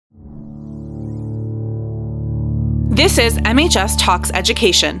This is MHS Talks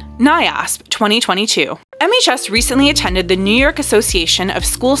Education, NYASP 2022. MHS recently attended the New York Association of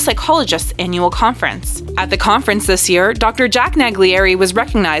School Psychologists annual conference. At the conference this year, Dr. Jack Naglieri was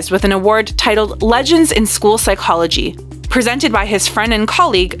recognized with an award titled Legends in School Psychology, presented by his friend and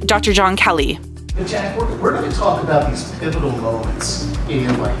colleague, Dr. John Kelly. Jack, we're going to talk about these pivotal moments in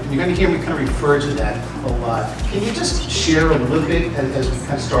your life. And you're going to hear me kind of refer to that a lot. Can you just share a little bit as we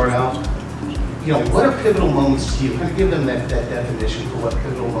kind of start out? You know, what are pivotal moments to you? Kind of give them that definition for what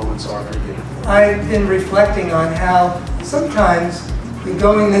pivotal moments are for you. I've been reflecting on how sometimes you're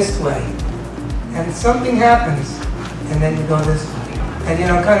going this way and something happens and then you go this way. And you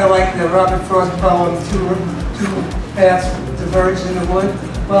know, kind of like the Robert Frost poem, two paths diverge in the wood.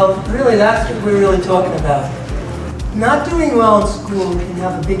 Well, really that's what we're really talking about. Not doing well in school can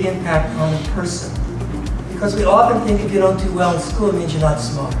have a big impact on a person because we often think if you don't do well in school it means you're not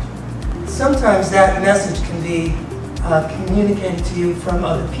smart. Sometimes that message can be communicated to you from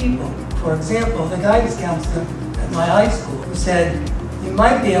other people. For example, the guidance counselor at my high school who said, you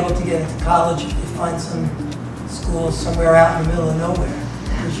might be able to get into college if you find some school somewhere out in the middle of nowhere,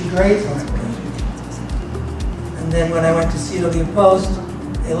 because your grades aren't good. And then when I went to CW Post,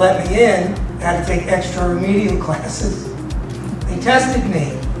 they let me in, I had to take extra remedial classes. They tested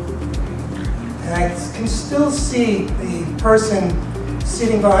me. And I can still see the person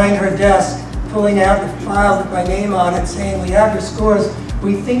sitting behind her desk, pulling out the file with my name on it, saying, we have your scores,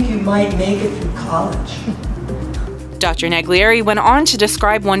 we think you might make it through college. Dr. Naglieri went on to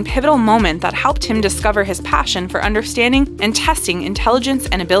describe one pivotal moment that helped him discover his passion for understanding and testing intelligence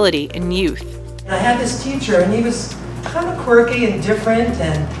and ability in youth. I had this teacher, and he was kind of quirky and different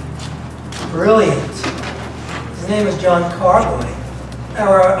and brilliant. His name was John Carboy.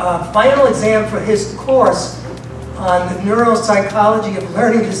 Our final exam for his course on the neuropsychology of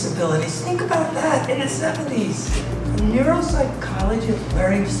learning disabilities. Think about that in the 70s. The neuropsychology of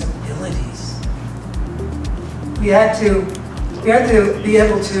learning disabilities. We had to be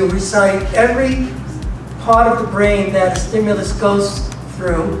able to recite every part of the brain that a stimulus goes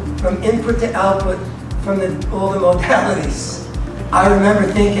through, from input to output, from all the modalities. I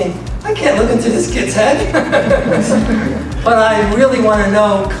remember thinking, I can't look into this kid's head. But I really want to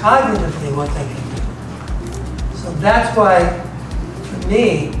know cognitively what they can do. So that's why, for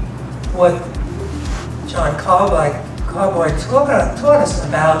me, what John Carboy taught us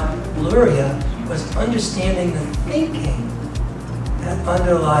about Luria was understanding the thinking that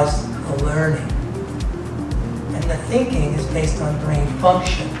underlies the learning. And the thinking is based on brain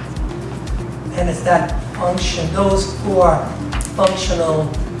function. And it's that function, those four functional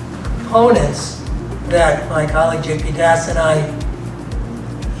components that my colleague J.P. Das and I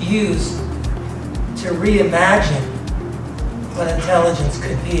use to reimagine what intelligence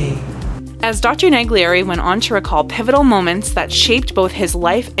could be. As Dr. Naglieri went on to recall pivotal moments that shaped both his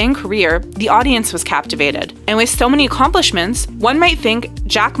life and career, the audience was captivated. And with so many accomplishments, one might think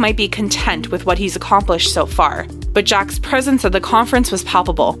Jack might be content with what he's accomplished so far. But Jack's presence at the conference was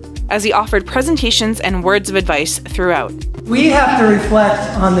palpable, as he offered presentations and words of advice throughout. We have to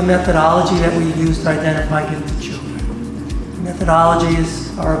reflect on the methodology that we use to identify gifted children. The methodology is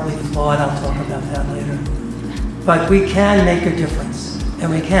horribly flawed, I'll talk about that later. But we can make a difference, and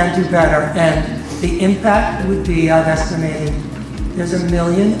we can do better, and the impact would be, I've estimated, there's 1.25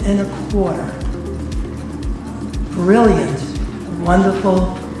 million brilliant,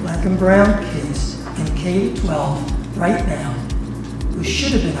 wonderful black and brown kids in K-12 right now who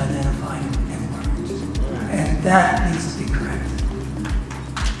should have been identified and weren't. And that needs to be corrected.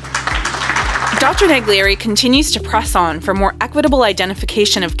 Dr. Naglieri continues to press on for more equitable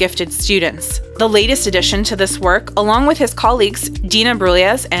identification of gifted students. The latest addition to this work, along with his colleagues Dina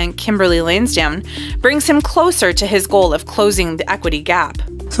Brulliez and Kimberly Lansdowne, brings him closer to his goal of closing the equity gap.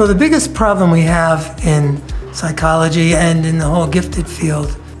 So the biggest problem we have in psychology and in the whole gifted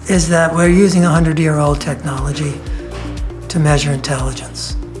field is that we're using 100-year-old technology to measure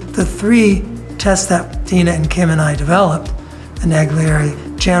intelligence. The 3 tests that Dina and Kim and I developed, the Naglieri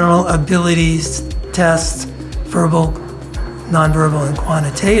General Ability Tests, verbal, nonverbal, and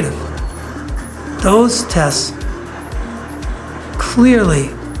quantitative, those tests clearly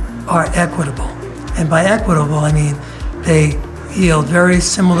are equitable. And by equitable, I mean they yield very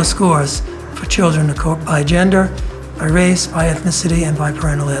similar scores for children by gender, by race, by ethnicity, and by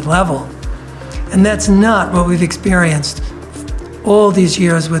parental ed level. And that's not what we've experienced all these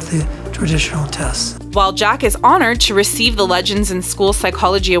years with the traditional tests. While Jack is honored to receive the Legends in School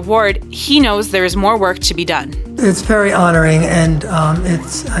Psychology Award, he knows there is more work to be done. It's very honoring, and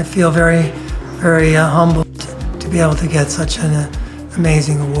I feel very, very humbled to be able to get such an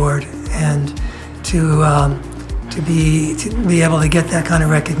amazing award and to to be able to get that kind of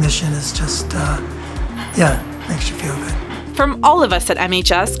recognition is just, yeah, makes you feel good. From all of us at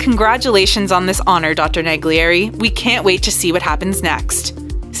MHS, congratulations on this honor, Dr. Naglieri. We can't wait to see what happens next.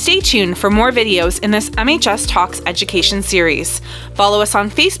 Stay tuned for more videos in this MHS Talks Education series. Follow us on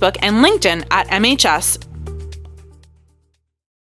Facebook and LinkedIn at MHS